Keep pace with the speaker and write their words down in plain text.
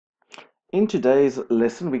In today's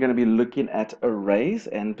lesson, we're going to be looking at arrays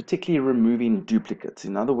and particularly removing duplicates.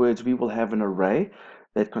 In other words, we will have an array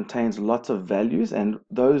that contains lots of values, and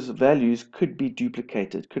those values could be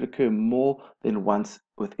duplicated, could occur more than once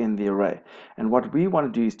within the array. And what we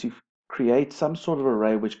want to do is to create some sort of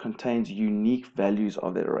array which contains unique values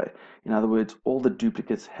of that array. In other words, all the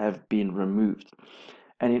duplicates have been removed.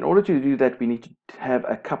 And in order to do that, we need to have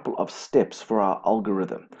a couple of steps for our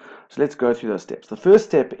algorithm. So let's go through those steps. The first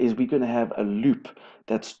step is we're going to have a loop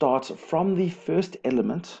that starts from the first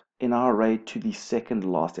element in our array to the second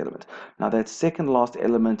last element. Now that second last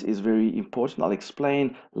element is very important. I'll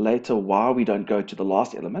explain later why we don't go to the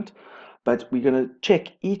last element, but we're going to check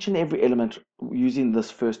each and every element using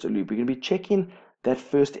this first loop. We're going to be checking that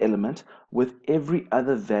first element with every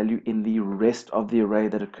other value in the rest of the array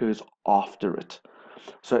that occurs after it.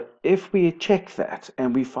 So if we check that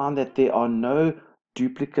and we find that there are no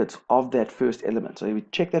duplicates of that first element, so if we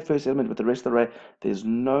check that first element with the rest of the array, there's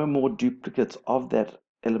no more duplicates of that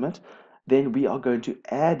element, then we are going to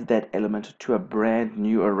add that element to a brand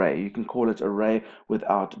new array. You can call it array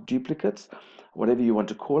without duplicates, whatever you want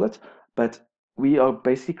to call it, but we are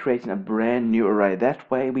basically creating a brand new array. That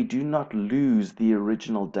way we do not lose the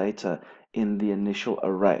original data in the initial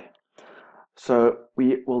array. So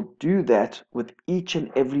we will do that with each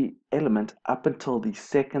and every element up until the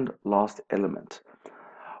second last element.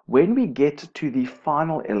 When we get to the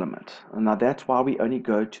final element, now that's why we only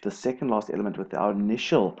go to the second last element with our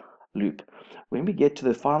initial loop. When we get to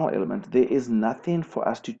the final element, there is nothing for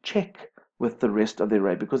us to check with the rest of the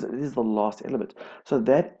array because it is the last element. So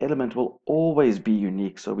that element will always be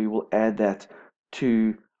unique. So we will add that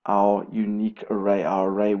to our unique array, our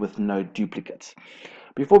array with no duplicates.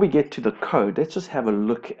 Before we get to the code, let's just have a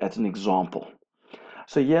look at an example.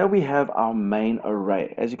 So here we have our main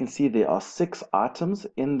array. As you can see, there are 6 items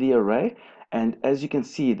in the array. And as you can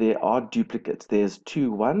see, there are duplicates. There's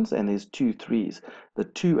 2 1s and there's 2 3s. The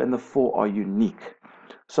 2 and the 4 are unique.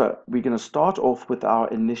 So we're going to start off with our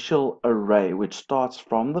initial array, which starts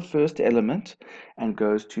from the first element and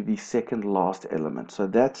goes to the second last element. So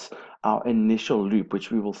that's our initial loop,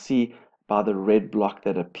 which we will see by the red block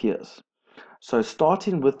that appears. So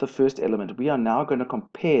starting with the first element, we are now going to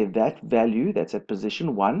compare that value that's at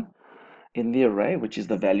position 1 in the array, which is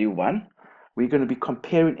the value 1. We're going to be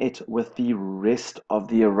comparing it with the rest of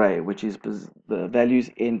the array, which is the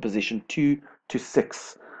values in position 2 to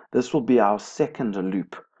 6. This will be our second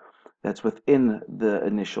loop that's within the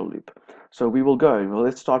initial loop. So we will go, well,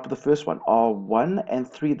 let's start with the first one. Are 1 and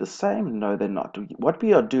 3 the same? No, they're not. What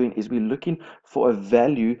we are doing is we're looking for a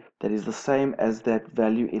value that is the same as that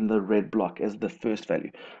value in the red block, as the first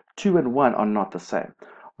value. 2 and 1 are not the same.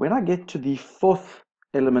 When I get to the fourth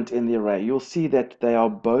element in the array, you'll see that they are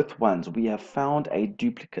both 1s. We have found a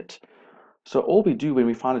duplicate. So all we do when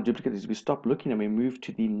we find a duplicate is we stop looking and we move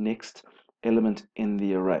to the next element in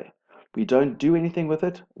the array. We don't do anything with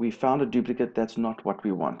it. We found a duplicate. That's not what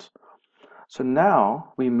we want. So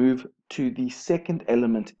now we move to the second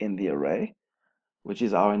element in the array, which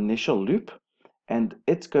is our initial loop. And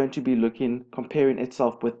it's going to be comparing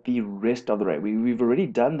itself with the rest of the array. We've already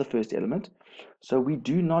done the first element, so we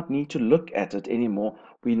do not need to look at it anymore.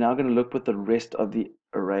 We're now going to look with the rest of the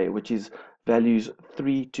array, which is values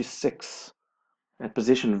 3 to 6. At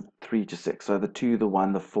position 3 to 6. So the 2, the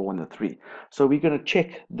 1, the 4, and the 3. So we're going to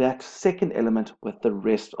check that second element with the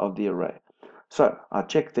rest of the array. So I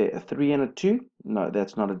check there, a 3 and a 2, no,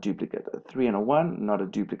 that's not a duplicate. A 3 and a 1, not a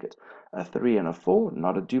duplicate. A 3 and a 4,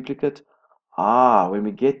 not a duplicate. When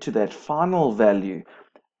we get to that final value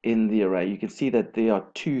in the array, you can see that there are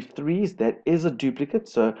 2 3s. That is a duplicate.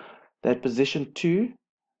 So that position 2,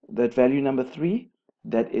 that value number 3,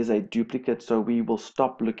 that is a duplicate, so we will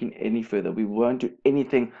stop looking any further. We won't do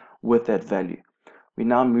anything with that value. We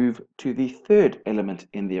now move to the third element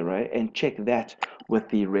in the array and check that with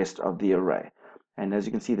the rest of the array. And as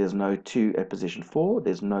you can see, there's no 2 at position 4,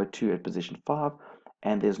 there's no 2 at position 5,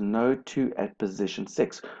 and there's no 2 at position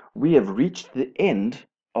 6. We have reached the end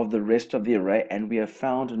of the rest of the array and we have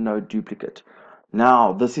found no duplicate.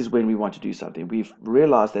 Now, this is when we want to do something. We've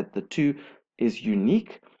realized that the 2 is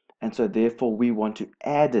unique, and so therefore we want to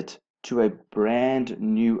add it to a brand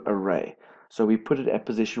new array. So we put it at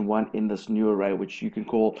position 1 in this new array, which you can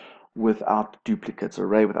call without duplicates,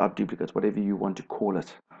 array without duplicates, whatever you want to call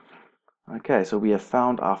it. Okay, so we have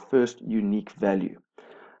found our first unique value.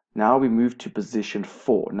 Now we move to position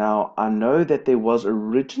 4. Now I know that there was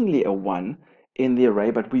originally a 1 in the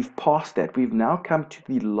array, but we've passed that. We've now come to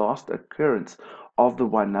the last occurrence of the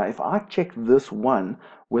 1. Now if I check this 1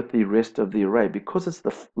 with the rest of the array, because it's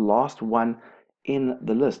the last one in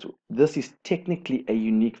the list. This is technically a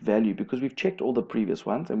unique value because we've checked all the previous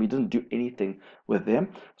ones and we didn't do anything with them.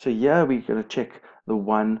 So here we're going to check the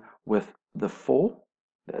one with the 4.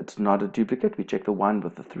 It's not a duplicate. We check the one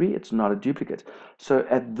with the 3. It's not a duplicate. So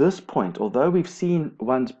at this point, although we've seen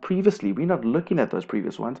ones previously, we're not looking at those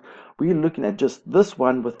previous ones. We're looking at just this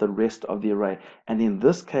one with the rest of the array. And in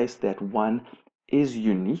this case, that one is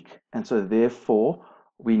unique. And so therefore,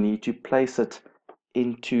 we need to place it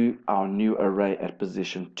into our new array at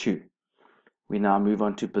position 2. We now move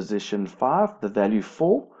on to position 5, the value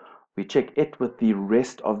 4. We check it with the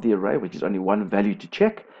rest of the array, which is only one value to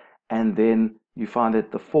check. And then you find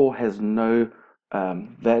that the 4 has no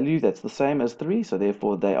value that's the same as 3, so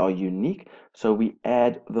therefore they are unique. So we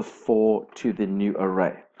add the 4 to the new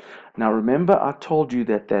array. Now remember, I told you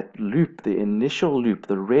that that loop, the initial loop,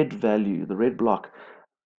 the red value, the red block,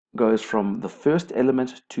 goes from the first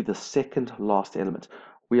element to the second last element.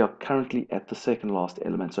 We are currently at the second last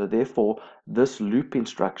element. So therefore, this looping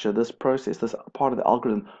structure, this process, this part of the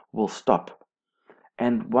algorithm will stop.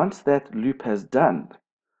 And once that loop has done,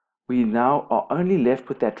 we now are only left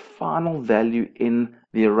with that final value in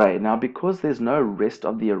the array. Now, because there's no rest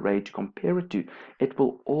of the array to compare it to, it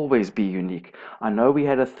will always be unique. I know we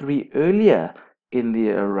had a 3 earlier in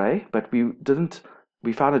the array, but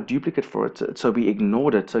we found a duplicate for it, so we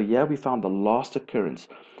ignored it. So yeah, we found the last occurrence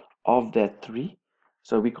of that 3.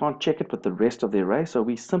 So we can't check it with the rest of the array. So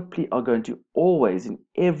we simply are going to always, in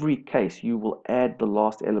every case, you will add the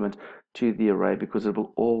last element to the array because it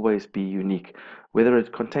will always be unique. Whether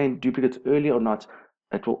it contained duplicates earlier or not,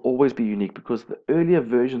 it will always be unique because the earlier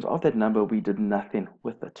versions of that number, we did nothing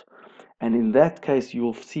with it. And in that case, you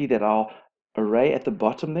will see that our array at the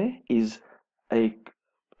bottom there is a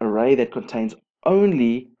array that contains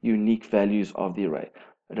only unique values of the array.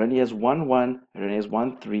 It only has 1, 1, it only has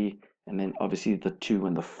 1, 3, and then obviously the 2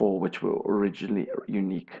 and the 4, which were originally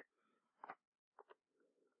unique.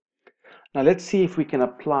 Now let's see if we can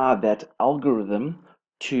apply that algorithm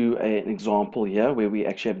to an example here where we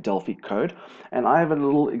actually have Delphi code. And I have a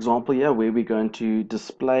little example here where we're going to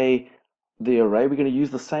display the array. We're going to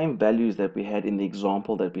use the same values that we had in the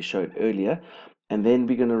example that we showed earlier. And then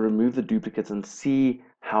we're going to remove the duplicates and see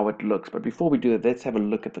how it looks. But before we do that, let's have a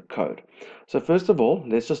look at the code. So first of all,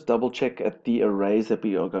 let's just double check at the arrays that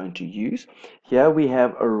we are going to use. Here we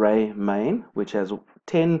have array main, which has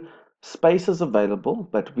 10 spaces available,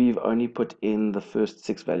 but we've only put in the first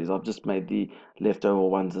 6 values. I've just made the leftover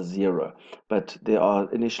ones a 0, but there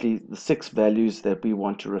are initially the 6 values that we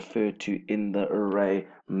want to refer to in the array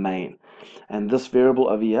main. And this variable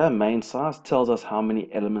over here, main size, tells us how many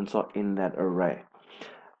elements are in that array.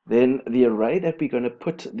 Then the array that we're going to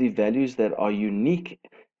put the values that are unique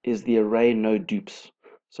is the array no dupes.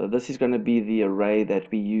 So this is going to be the array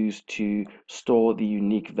that we use to store the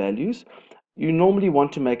unique values. You normally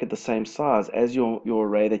want to make it the same size as your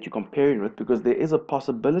array that you're comparing with, because there is a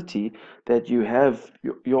possibility that you have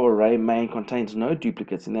your array main contains no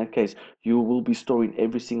duplicates. In that case, you will be storing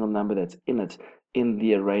every single number that's in it in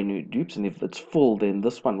the array no dupes, and if it's full, then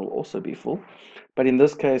this one will also be full. But in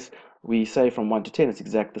this case, we say from 1 to 10, it's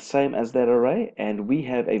exact the same as that array, and we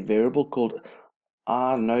have a variable called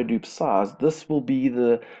no dupe size. This will be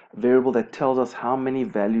the variable that tells us how many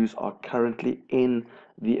values are currently in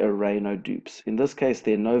the array no dupes. In this case,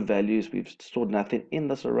 there are no values. We've stored nothing in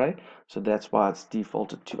this array, so that's why it's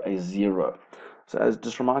defaulted to a 0. So as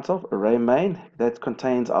just remind myself, array main, that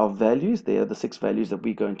contains our values. They are the 6 values that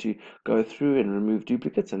we're going to go through and remove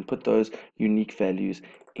duplicates and put those unique values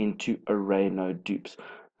into array no dupes.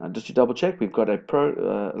 Now just to double check, we've got a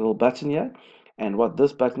little button here. And what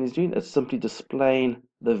this button is doing is simply displaying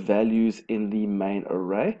the values in the main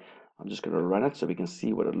array. I'm just going to run it so we can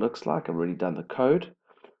see what it looks like. I've already done the code.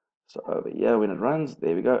 So over here, when it runs,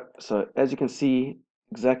 there we go. So as you can see,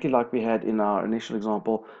 exactly like we had in our initial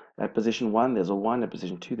example, at position 1, there's a 1. At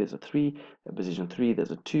position 2, there's a 3. At position 3,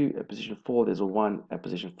 there's a 2. At position 4, there's a 1. At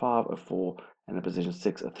position 5, a 4. And at position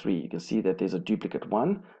 6, a 3. You can see that there's a duplicate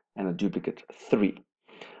 1 and a duplicate 3.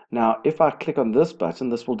 Now, if I click on this button,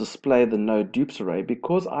 this will display the no dupes array.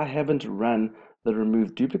 Because I haven't run the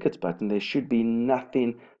remove duplicates button, there should be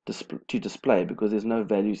nothing to display because there's no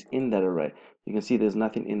values in that array. You can see there's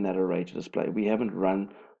nothing in that array to display. We haven't run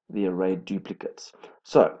the array duplicates.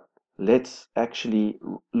 So let's actually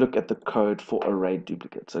look at the code for array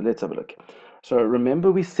duplicates. So let's have a look. So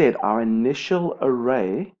remember we said our initial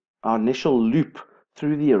array, our initial loop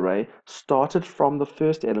through the array started from the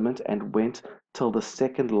first element and went till the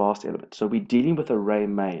second last element. So we're dealing with array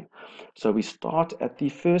main. So we start at the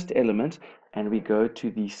first element and we go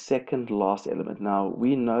to the second last element. Now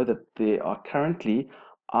we know that there are currently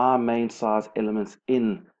main size elements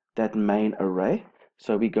in that main array.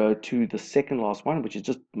 So we go to the second last one, which is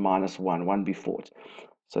just -1, one before it.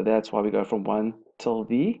 So that's why we go from 1 till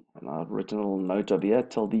the, and I've written a little note over here,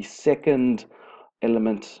 till the second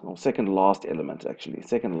element, or second last element actually,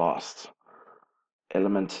 second last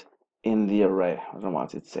element in the array. I don't know why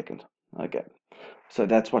it's second. Okay, so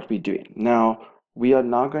that's what we're doing. Now, we are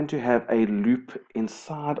now going to have a loop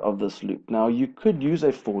inside of this loop. Now, you could use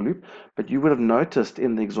a for loop, but you would have noticed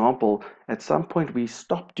in the example, at some point we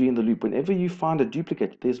stop doing the loop. Whenever you find a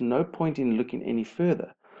duplicate, there's no point in looking any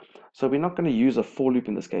further. So we're not going to use a for loop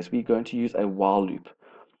in this case. We're going to use a while loop.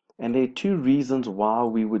 And there are two reasons why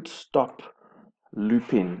we would stop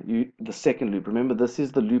looping the second loop. Remember, this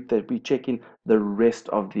is the loop that we check in the rest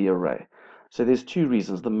of the array. So there's two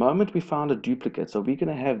reasons. The moment we found a duplicate, so we're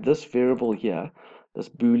going to have this variable here, this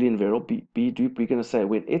Boolean variable, bdup, we're going to say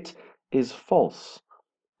when it is false,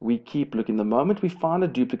 we keep looking. The moment we find a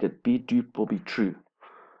duplicate, bdup will be true.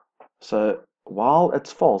 So while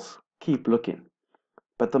it's false, keep looking.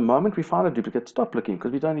 But the moment we find a duplicate, stop looking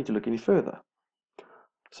because we don't need to look any further.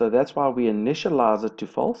 So that's why we initialize it to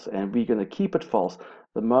false, and we're going to keep it false.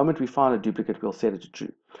 The moment we find a duplicate, we'll set it to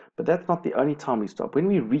true. But that's not the only time we stop. When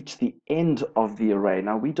we reach the end of the array,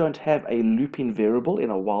 now we don't have a looping variable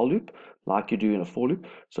in a while loop like you do in a for loop.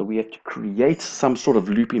 So we have to create some sort of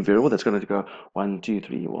looping variable that's going to go 1, 2,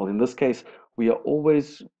 3. Well, in this case, we are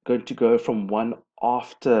always going to go from 1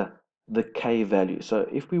 after the k value. So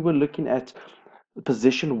if we were looking at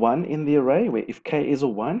position 1 in the array, where if k is a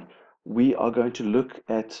 1, we are going to look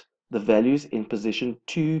at the values in position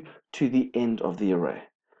 2 to the end of the array.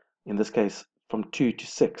 In this case, from 2 to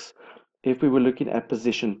 6. If we were looking at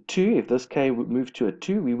position 2, if this k would move to a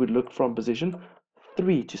 2, we would look from position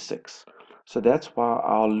 3 to 6. So that's why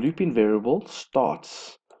our looping variable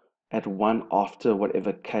starts at 1 after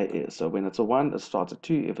whatever k is. So when it's a 1, it starts at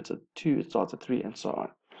 2. If it's a 2, it starts at 3, and so on.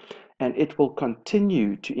 And it will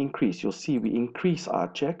continue to increase. You'll see we increase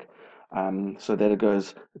our check so that it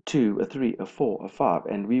goes 2, a 3, a 4, a 5,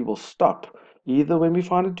 and we will stop either when we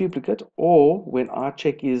find a duplicate or when our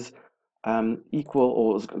check is equal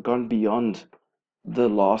or has gone beyond the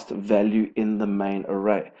last value in the main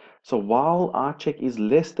array. So while our check is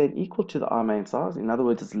less than equal to the our main size, in other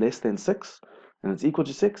words, it's less than 6 and it's equal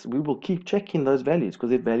to 6, we will keep checking those values because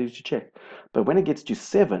they're values to check. But when it gets to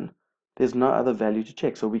 7, there's no other value to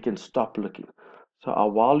check, so we can stop looking. So our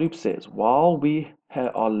while loop says while we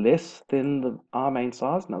are less than our main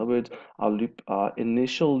size, in other words, our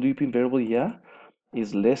initial looping variable here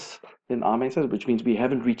is less than our main size, which means we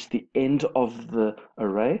haven't reached the end of the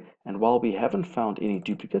array. And while we haven't found any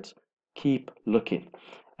duplicates, keep looking.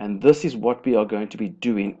 And this is what we are going to be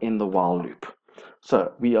doing in the while loop.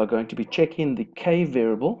 So we are going to be checking the k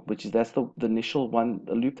variable, which is that's the initial one,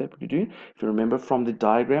 the loop that we're doing. If you remember from the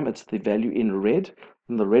diagram, it's the value in red,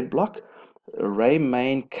 in the red block. Array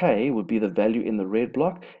main k would be the value in the red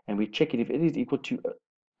block, and we check it if it is equal to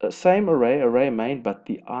same array main, but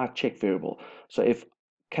the r check variable. So if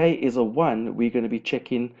k is a 1, we're going to be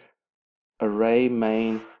checking array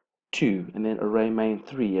main 2, and then array main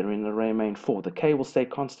 3, and then array main 4. The k will stay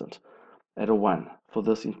constant at a 1 for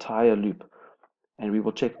this entire loop. And we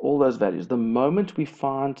will check all those values. The moment we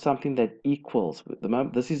find something that equals,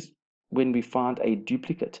 this is when we find a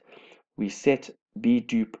duplicate, we set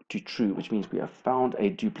bdup to true, which means we have found a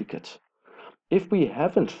duplicate. If we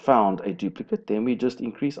haven't found a duplicate, then we just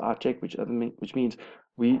increase our check, which means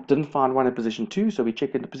we didn't find one at position 2, so we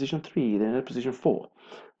check into position 3, then at position 4.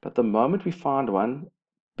 But the moment we find one,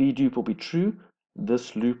 bdup will be true,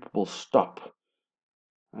 this loop will stop.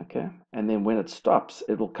 Okay, and then when it stops,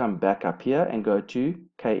 it will come back up here and go to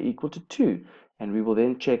k equal to 2. And we will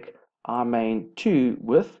then check our main 2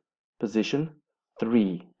 with position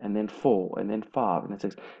 3, and then 4, and then 5, and then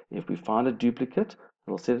 6. If we find a duplicate,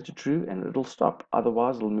 it'll set it to true and it'll stop.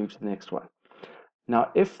 Otherwise, it'll move to the next one.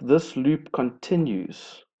 Now, if this loop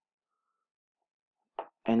continues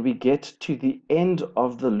and we get to the end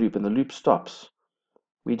of the loop and the loop stops,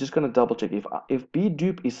 we're just going to double check. If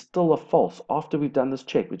bdup is still a false after we've done this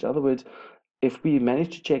check, which in other words, if we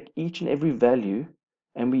manage to check each and every value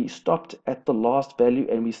and we stopped at the last value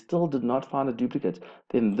and we still did not find a duplicate,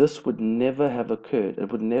 then this would never have occurred.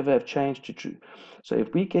 It would never have changed to true. So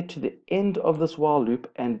if we get to the end of this while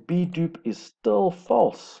loop and bdup is still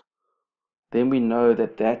false, then we know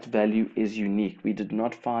that that value is unique. We did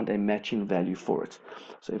not find a matching value for it.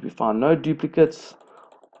 So if we find no duplicates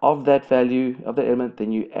of that value, of the element,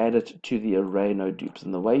 then you add it to the array no dupes.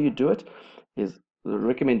 And the way you do it is the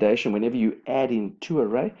recommendation, whenever you add in to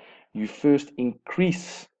array, you first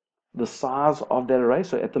increase the size of that array.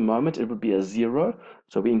 So at the moment it would be a 0.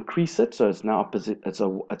 So we increase it. So it's now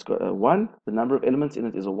it's got a 1. The number of elements in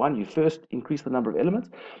it is a 1. You first increase the number of elements,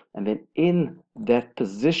 and then in that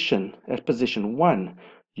position, at position 1,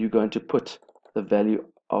 you're going to put the value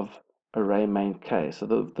of array main k. So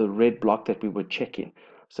the red block that we were checking.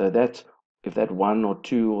 So that if that 1 or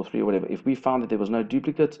 2 or 3 or whatever, if we found that there was no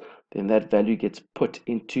duplicates, then that value gets put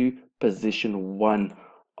into position 1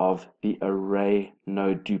 of the array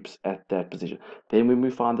no dupes at that position. Then when we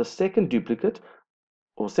find the second duplicate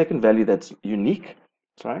or second value that's unique,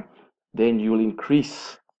 sorry, then you will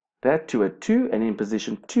increase that to a 2, and in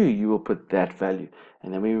position 2 you will put that value.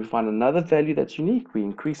 And then when we find another value that's unique, we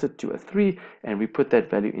increase it to a 3, and we put that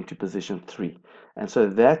value into position 3. And so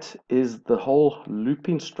that is the whole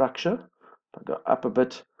looping structure. If I go up a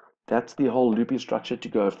bit, that's the whole looping structure to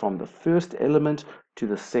go from the first element to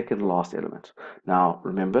the second last element. Now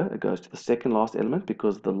remember, it goes to the second last element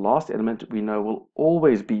because the last element we know will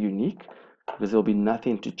always be unique, because there'll be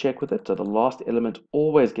nothing to check with it. So the last element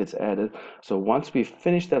always gets added. So once we've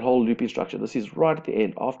finished that whole looping structure, this is right at the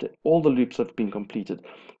end, after all the loops have been completed,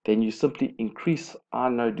 then you simply increase our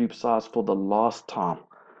no dupe size for the last time.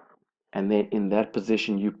 And then in that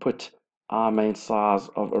position, you put our main size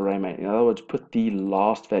of array main. In other words, put the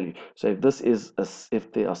last value. So if this is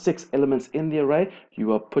if there are 6 elements in the array,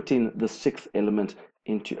 you are putting the 6th element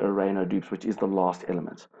into array no dupes, which is the last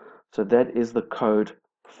element. So that is the code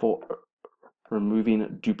for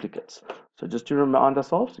removing duplicates. So just to remind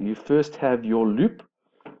ourselves, you first have your loop.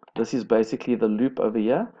 This is basically the loop over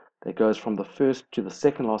here that goes from the first to the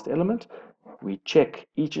second last element. We check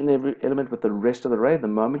each and every element with the rest of the array. The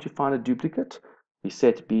moment you find a duplicate, we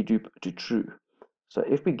set bdupe to true. So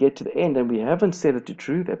if we get to the end and we haven't set it to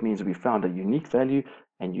true, that means we found a unique value,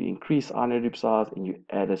 and you increase our no dupe size and you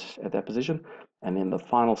add it at that position. And then the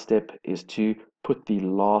final step is to put the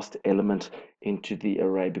last element into the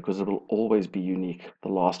array, because it will always be unique, the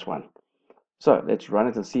last one. So let's run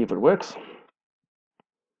it and see if it works.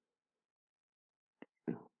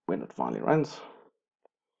 When it finally runs.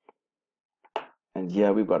 And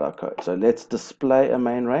here we've got our code. So let's display a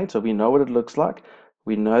main array. So we know what it looks like.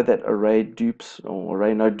 We know that array dupes or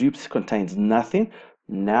array no dupes contains nothing.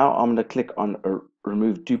 Now I'm going to click on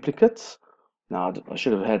remove duplicates. Now I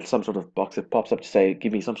should have had some sort of box that pops up to say,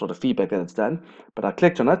 give me some sort of feedback that it's done. But I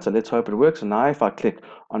clicked on it, so let's hope it works. And now if I click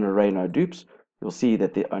on array no dupes, you'll see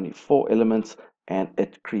that there are only 4 elements, and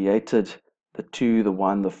it created the 2, the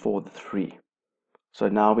 1, the 4, the 3. So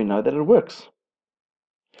now we know that it works.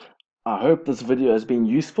 I hope this video has been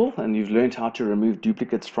useful and you've learned how to remove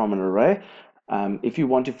duplicates from an array. If you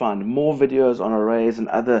want to find more videos on arrays and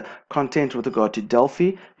other content with regard to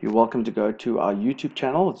Delphi, you're welcome to go to our YouTube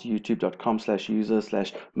channel. It's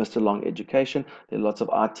youtube.com/user/MrLongEducation. There are lots of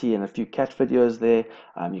RT and a few cat videos there.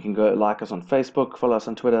 You can go like us on Facebook, follow us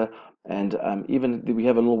on Twitter, and even we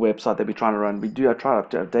have a little website that we're trying to run. We do try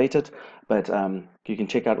to update it, but you can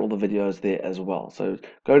check out all the videos there as well. So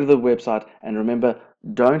go to the website, and remember,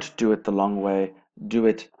 don't do it the long way, do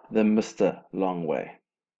it the Mr. Long way.